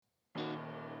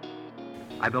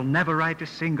I will never write a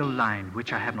single line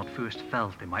which I have not first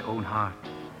felt in my own heart.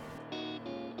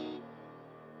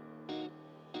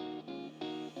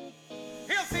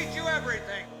 He'll teach you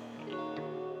everything.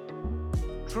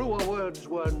 Truer words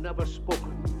were never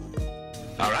spoken.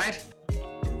 All right.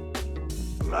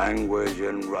 Language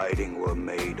and writing were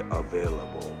made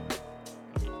available.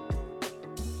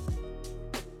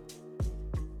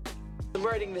 I'm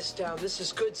writing this down. This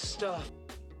is good stuff.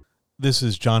 This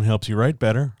is John Helps You Write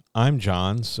Better. I'm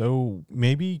John, so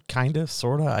maybe, kinda,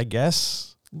 sorta, I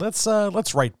guess. Let's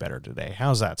write better today.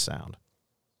 How's that sound?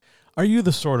 Are you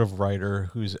the sort of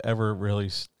writer who's ever really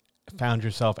found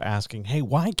yourself asking, hey,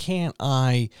 why can't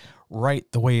I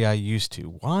write the way I used to?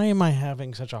 Why am I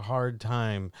having such a hard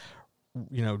time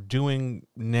doing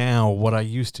now what I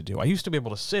used to do? I used to be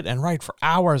able to sit and write for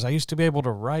hours. I used to be able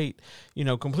to write,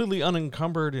 completely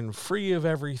unencumbered and free of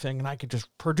everything. And I could just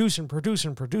produce and produce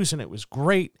and produce. And it was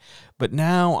great. But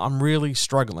now I'm really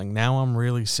struggling. Now I'm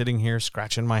really sitting here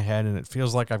scratching my head. And it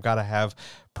feels like I've got to have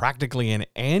practically an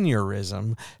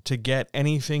aneurysm to get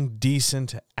anything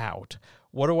decent out.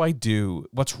 What do I do?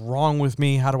 What's wrong with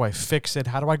me? How do I fix it?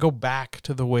 How do I go back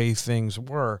to the way things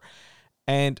were?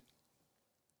 And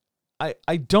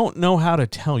I don't know how to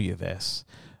tell you this,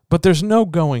 but there's no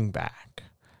going back.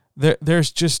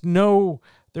 There's no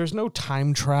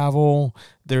time travel.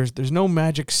 There's no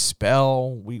magic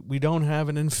spell. We don't have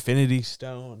an infinity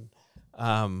stone.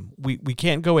 We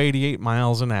can't go 88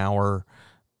 miles an hour.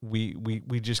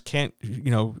 We just can't,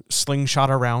 slingshot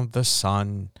around the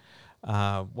sun.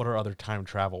 What are other time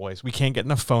travel ways? We can't get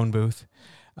in a phone booth.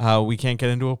 We can't get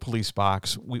into a police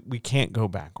box. We can't go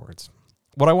backwards.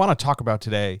 What I want to talk about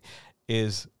today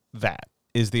is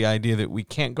the idea that we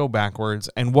can't go backwards,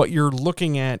 and what you're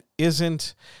looking at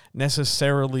isn't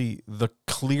necessarily the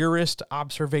clearest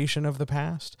observation of the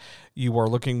past. You are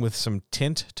looking with some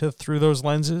tint through those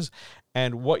lenses,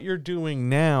 and what you're doing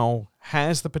now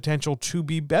has the potential to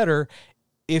be better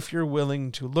if you're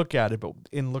willing to look at it. But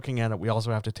in looking at it, we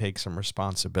also have to take some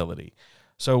responsibility.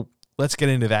 So let's get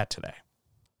into that today.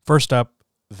 First up,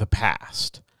 the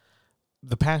past.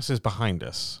 The past is behind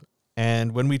us.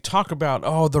 And when we talk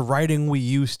about, the writing we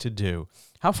used to do,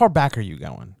 how far back are you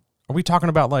going? Are we talking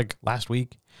about like last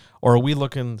week? Or are we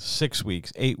looking 6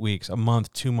 weeks, 8 weeks, a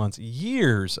month, 2 months,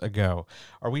 years ago?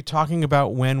 Are we talking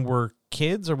about when we're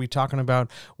kids? Are we talking about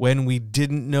when we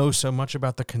didn't know so much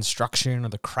about the construction or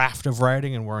the craft of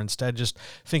writing, and we're instead just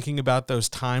thinking about those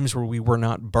times where we were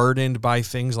not burdened by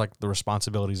things like the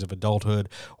responsibilities of adulthood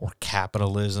or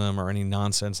capitalism or any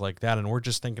nonsense like that, and we're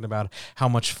just thinking about how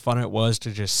much fun it was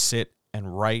to just sit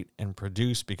and write and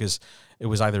produce, because it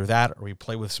was either that or we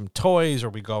play with some toys or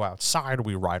we go outside or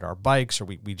we ride our bikes or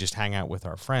we just hang out with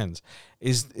our friends.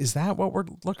 Is that what we're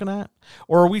looking at?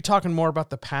 Or are we talking more about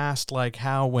the past, like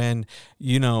how when,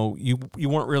 you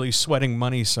weren't really sweating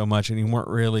money so much and you weren't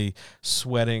really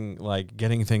sweating like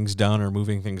getting things done or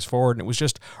moving things forward, and it was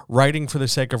just writing for the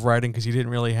sake of writing because you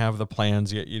didn't really have the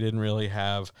plans yet, you didn't really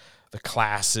have the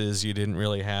classes, you didn't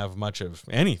really have much of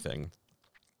anything.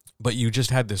 But you just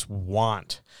had this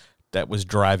want that was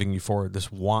driving you forward,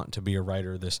 this want to be a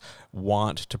writer, this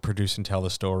want to produce and tell the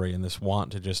story, and this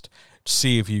want to just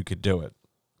see if you could do it.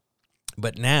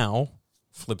 But now,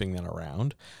 flipping that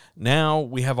around, now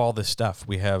we have all this stuff.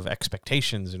 We have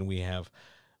expectations, and we have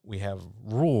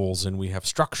rules, and we have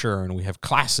structure, and we have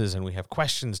classes, and we have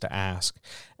questions to ask,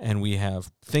 and we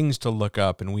have things to look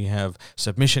up, and we have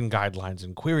submission guidelines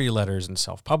and query letters and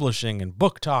self-publishing and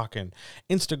book talk and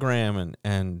Instagram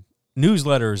and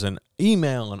newsletters and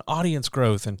email and audience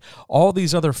growth and all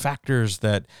these other factors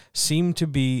that seem to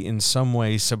be in some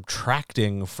way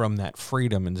subtracting from that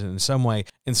freedom, and in some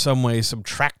way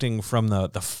subtracting from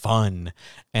the fun,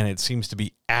 and it seems to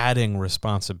be adding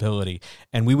responsibility.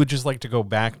 And we would just like to go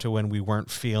back to when we weren't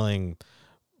feeling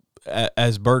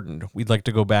as burdened. We'd like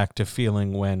to go back to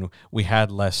feeling when we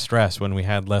had less stress, when we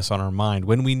had less on our mind,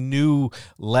 when we knew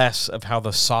less of how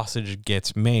the sausage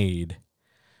gets made,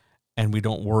 and we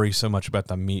don't worry so much about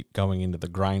the meat going into the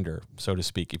grinder, so to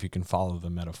speak, if you can follow the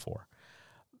metaphor.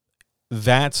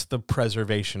 That's the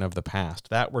preservation of the past.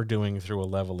 That we're doing through a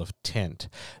level of tint.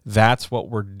 That's what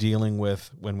we're dealing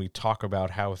with when we talk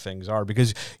about how things are,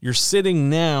 because you're sitting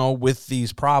now with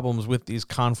these problems, with these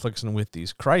conflicts, and with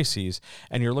these crises,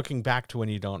 and you're looking back to when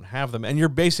you don't have them, and you're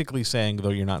basically saying, though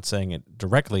you're not saying it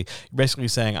directly, you're basically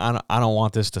saying, I don't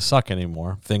want this to suck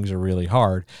anymore. Things are really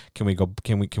hard. Can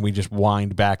we just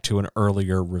wind back to an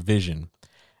earlier revision?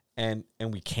 And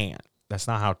we can't. That's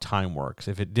not how time works.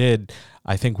 If it did,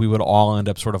 I think we would all end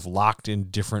up sort of locked in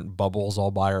different bubbles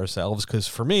all by ourselves. Because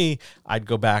for me, I'd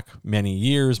go back many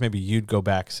years. Maybe you'd go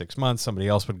back 6 months. Somebody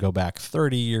else would go back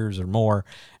 30 years or more.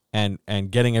 And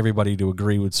getting everybody to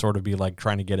agree would sort of be like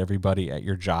trying to get everybody at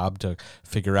your job to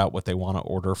figure out what they want to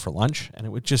order for lunch, and it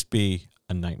would just be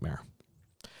a nightmare.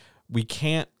 We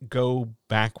can't go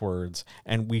backwards,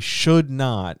 and we should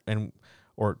not,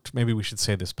 or maybe we should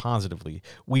say this positively,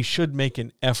 we should make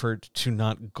an effort to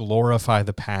not glorify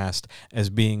the past as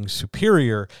being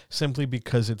superior simply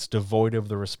because it's devoid of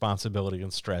the responsibility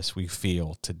and stress we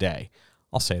feel today.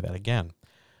 I'll say that again.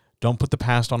 Don't put the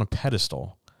past on a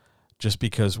pedestal just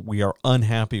because we are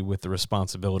unhappy with the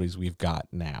responsibilities we've got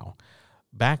now.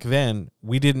 Back then,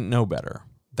 we didn't know better.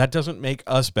 That doesn't make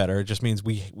us better. It just means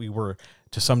we were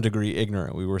to some degree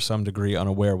ignorant. We were some degree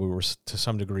unaware. We were to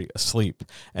some degree asleep.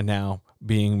 And now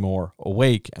being more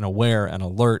awake and aware and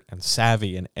alert and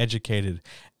savvy and educated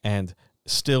and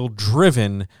still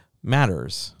driven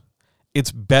matters.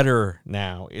 It's better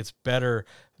now. It's better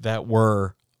that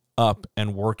we're up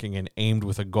and working and aimed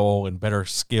with a goal and better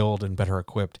skilled and better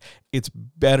equipped. It's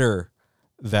better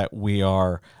that we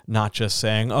are not just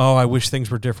saying, oh, I wish things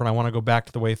were different. I want to go back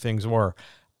to the way things were.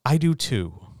 I do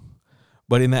too.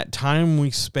 But in that time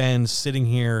we spend sitting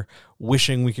here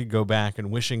wishing we could go back and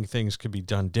wishing things could be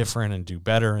done different and do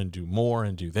better and do more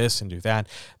and do this and do that,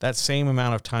 that same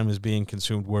amount of time is being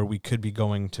consumed where we could be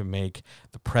going to make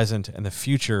the present and the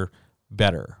future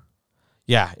better.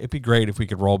 Yeah, it'd be great if we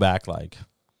could roll back like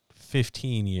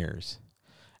 15 years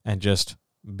and just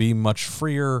be much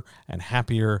freer and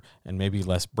happier and maybe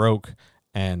less broke,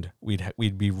 and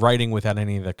we'd be writing without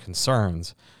any of the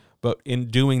concerns. But in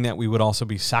doing that, we would also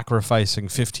be sacrificing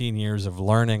 15 years of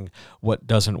learning what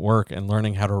doesn't work and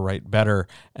learning how to write better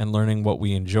and learning what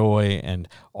we enjoy and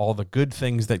all the good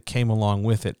things that came along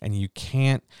with it. And you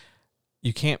can't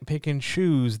pick and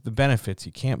choose the benefits.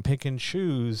 You can't pick and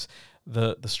choose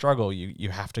the struggle. You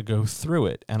have to go through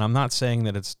it. And I'm not saying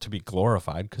that it's to be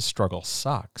glorified, because struggle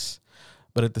sucks.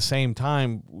 But at the same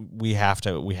time, we have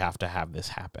to have this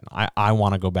happen. I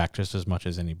want to go back just as much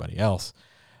as anybody else.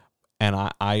 And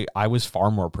I was far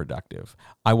more productive.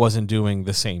 I wasn't doing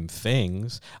the same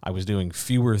things. I was doing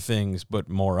fewer things, but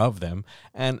more of them.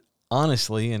 And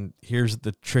honestly, and here's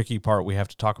the tricky part we have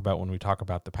to talk about when we talk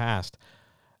about the past,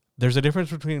 there's a difference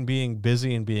between being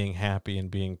busy and being happy and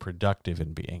being productive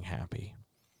and being happy.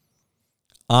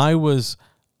 I was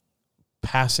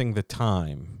passing the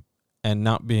time and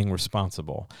not being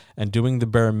responsible and doing the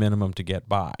bare minimum to get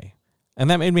by. And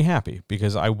that made me happy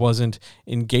because I wasn't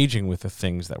engaging with the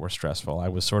things that were stressful. I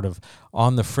was sort of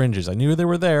on the fringes. I knew they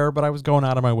were there, but I was going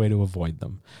out of my way to avoid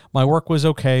them. My work was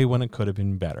okay when it could have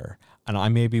been better. And I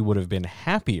maybe would have been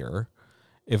happier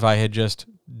if I had just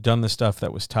done the stuff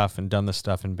that was tough and done the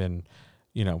stuff and been,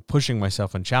 pushing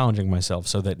myself and challenging myself,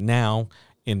 so that now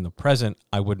in the present,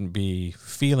 I wouldn't be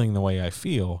feeling the way I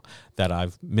feel, that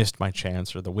I've missed my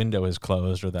chance or the window is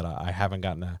closed or that I haven't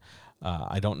gotten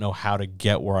I don't know how to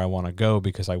get where I want to go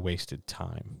because I wasted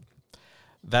time.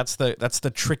 That's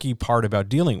the tricky part about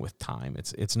dealing with time.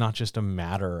 It's not just a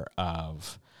matter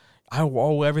of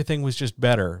everything was just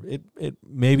better. It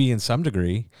maybe in some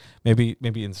degree, maybe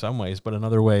in some ways, but in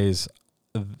other ways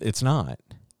it's not.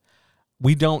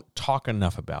 We don't talk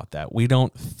enough about that. We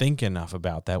don't think enough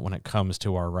about that when it comes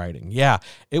to our writing. Yeah,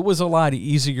 it was a lot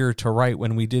easier to write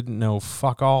when we didn't know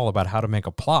fuck all about how to make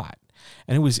a plot.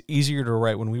 And it was easier to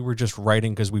write when we were just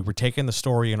writing because we were taking the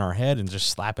story in our head and just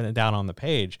slapping it down on the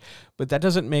page. But that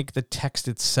doesn't make the text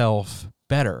itself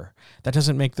better. That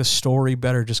doesn't make the story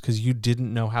better just because you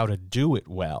didn't know how to do it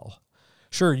well.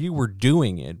 Sure, you were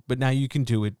doing it, but now you can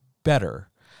do it better.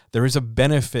 There is a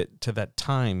benefit to that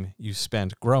time you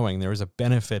spent growing. There is a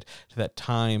benefit to that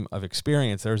time of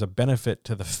experience. There is a benefit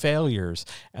to the failures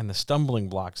and the stumbling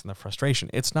blocks and the frustration.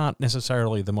 It's not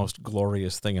necessarily the most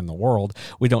glorious thing in the world.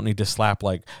 We don't need to slap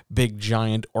like big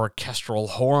giant orchestral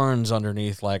horns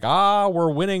underneath like,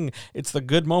 we're winning. It's the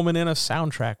good moment in a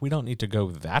soundtrack. We don't need to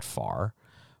go that far.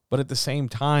 But at the same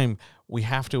time, we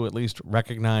have to at least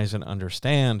recognize and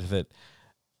understand that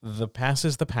the past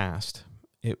is the past.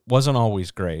 It wasn't always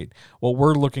great. What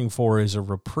we're looking for is a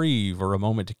reprieve or a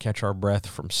moment to catch our breath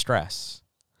from stress.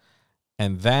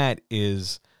 And that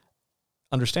is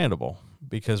understandable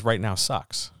because right now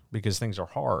sucks, because things are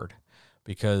hard,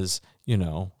 because,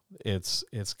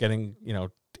 it's getting,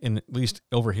 in at least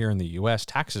over here in the U.S.,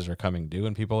 taxes are coming due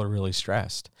and people are really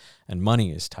stressed and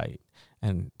money is tight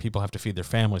and people have to feed their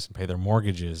families and pay their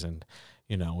mortgages, and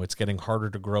it's getting harder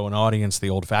to grow an audience the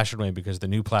old-fashioned way because the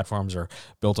new platforms are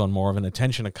built on more of an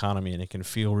attention economy, and it can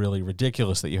feel really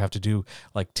ridiculous that you have to do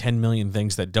like 10 million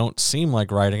things that don't seem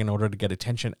like writing in order to get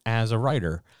attention as a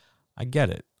writer. I get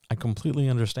it. I completely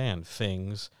understand.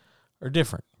 Things are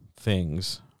different.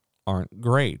 Things aren't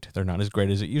great. They're not as great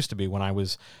as it used to be when I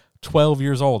was 12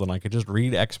 years old and I could just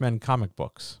read X-Men comic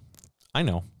books. I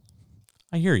know.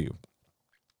 I hear you.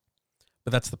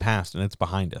 But that's the past and it's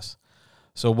behind us.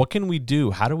 So what can we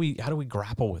do? How do we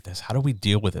grapple with this? How do we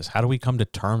deal with this? How do we come to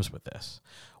terms with this?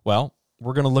 Well,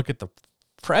 we're going to look at the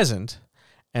present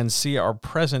and see our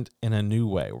present in a new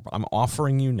way. I'm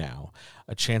offering you now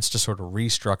a chance to sort of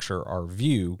restructure our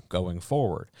view going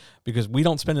forward, because we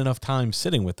don't spend enough time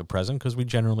sitting with the present because we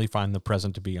generally find the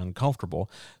present to be uncomfortable.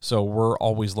 So we're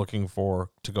always looking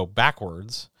to go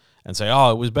backwards and say,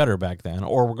 oh, it was better back then.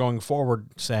 Or we're going forward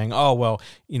saying, oh, well,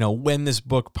 when this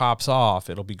book pops off,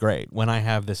 it'll be great. When I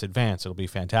have this advance, it'll be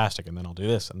fantastic. And then I'll do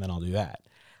this and then I'll do that.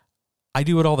 I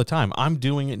do it all the time. I'm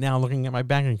doing it now looking at my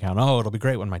bank account. Oh, it'll be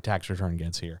great when my tax return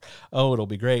gets here. Oh, it'll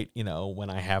be great, when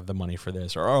I have the money for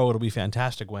this. Or, oh, it'll be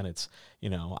fantastic when it's,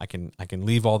 I can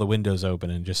leave all the windows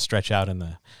open and just stretch out in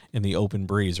the open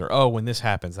breeze. Or, oh, when this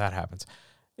happens, that happens.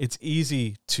 It's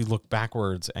easy to look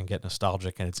backwards and get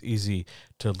nostalgic, and it's easy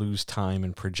to lose time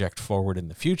and project forward in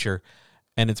the future.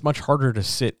 And it's much harder to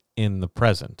sit in the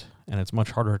present, and it's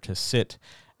much harder to sit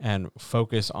and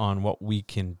focus on what we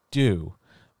can do,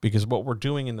 because what we're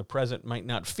doing in the present might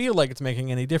not feel like it's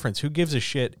making any difference. Who gives a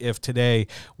shit if today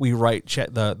we write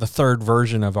the third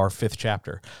version of our 5th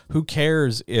chapter? Who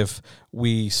cares if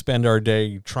we spend our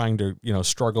day trying to,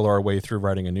 struggle our way through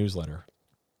writing a newsletter?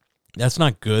 That's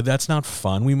not good. That's not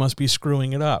fun. We must be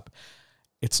screwing it up.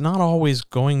 It's not always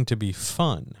going to be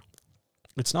fun.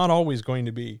 It's not always going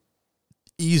to be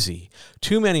easy.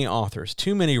 Too many authors,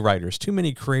 too many writers, too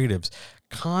many creatives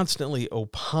constantly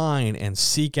opine and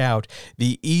seek out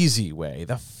the easy way,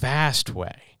 the fast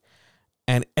way.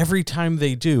 And every time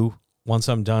they do, once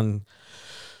I'm done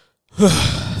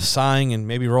sighing and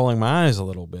maybe rolling my eyes a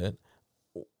little bit,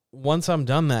 once I'm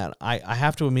done that, I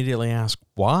have to immediately ask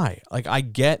why. Like, I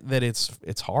get that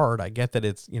it's hard. I get that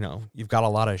it's, you've got a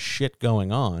lot of shit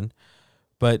going on,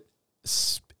 but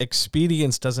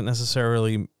expedience doesn't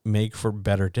necessarily make for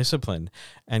better discipline,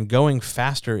 and going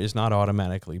faster is not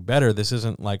automatically better. This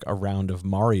isn't like a round of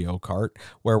Mario Kart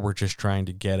where we're just trying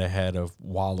to get ahead of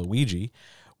Waluigi.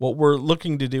 What we're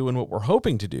looking to do and what we're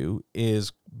hoping to do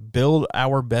is build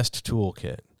our best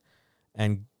toolkit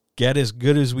and get as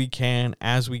good as we can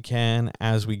as we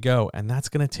go. And that's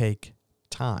going to take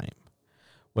time.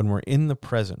 When we're in the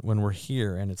present, when we're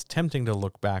here, and it's tempting to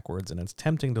look backwards and it's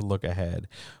tempting to look ahead,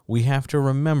 we have to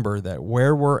remember that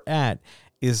where we're at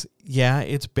is,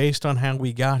 it's based on how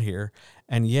we got here.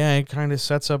 And it kind of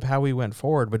sets up how we went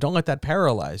forward, but don't let that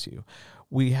paralyze you.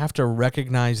 We have to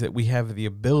recognize that we have the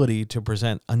ability to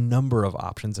present a number of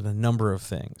options and a number of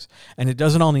things. And it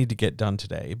doesn't all need to get done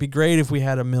today. It'd be great if we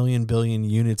had 1,000,000 billion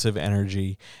units of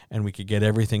energy and we could get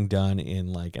everything done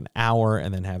in like an hour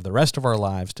and then have the rest of our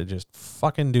lives to just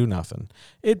fucking do nothing.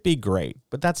 It'd be great,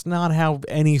 but that's not how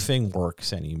anything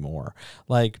works anymore.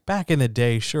 Like back in the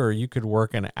day, sure, you could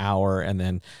work an hour and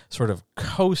then sort of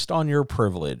coast on your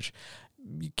privilege.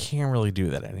 You can't really do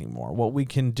that anymore. What we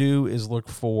can do is look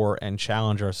for and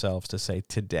challenge ourselves to say,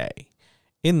 today,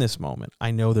 in this moment,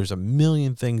 I know there's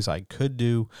 1,000,000 things I could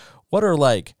do. What are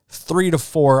like 3 to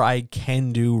 4 I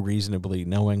can do reasonably,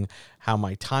 knowing how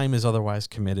my time is otherwise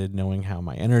committed, knowing how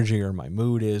my energy or my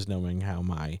mood is, knowing how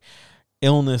my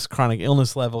chronic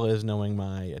illness level is, knowing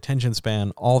my attention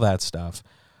span, all that stuff.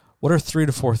 What are 3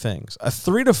 to 4 things? A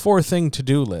 3 to 4 thing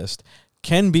to-do list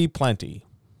can be plenty.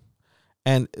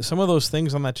 And some of those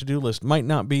things on that to-do list might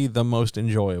not be the most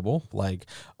enjoyable, like,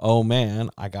 oh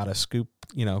man, I got to scoop,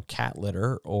 cat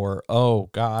litter, or, oh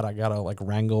God, I got to like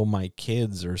wrangle my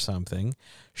kids or something.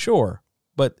 Sure.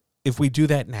 But if we do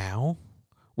that now,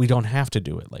 we don't have to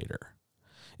do it later.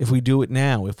 If we do it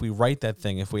now, if we write that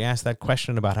thing, if we ask that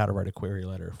question about how to write a query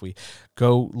letter, if we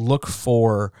go look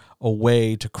for a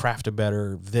way to craft a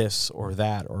better this or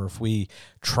that, or if we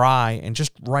try and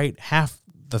just write half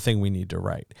the thing we need to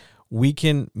write, we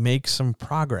can make some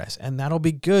progress, and that'll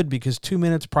be good, because 2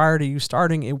 minutes prior to you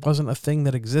starting, it wasn't a thing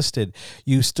that existed.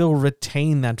 You still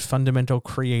retain that fundamental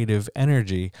creative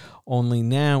energy, only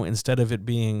now, instead of it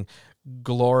being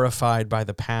glorified by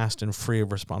the past and free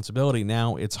of responsibility,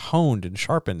 now it's honed and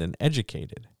sharpened and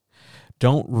educated.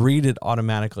 Don't read it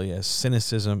automatically as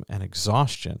cynicism and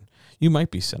exhaustion. You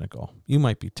might be cynical, you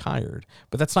might be tired,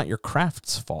 but that's not your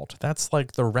craft's fault. That's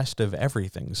like the rest of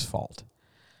everything's fault.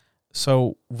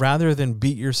 So rather than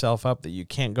beat yourself up that you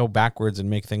can't go backwards and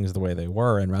make things the way they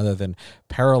were, and rather than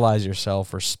paralyze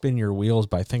yourself or spin your wheels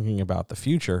by thinking about the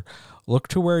future, look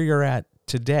to where you're at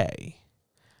today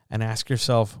and ask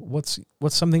yourself, what's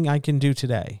something I can do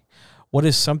today? What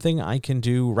is something I can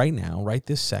do right now, right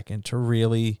this second, to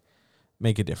really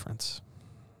make a difference?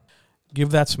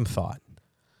 Give that some thought,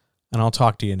 and I'll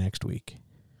talk to you next week.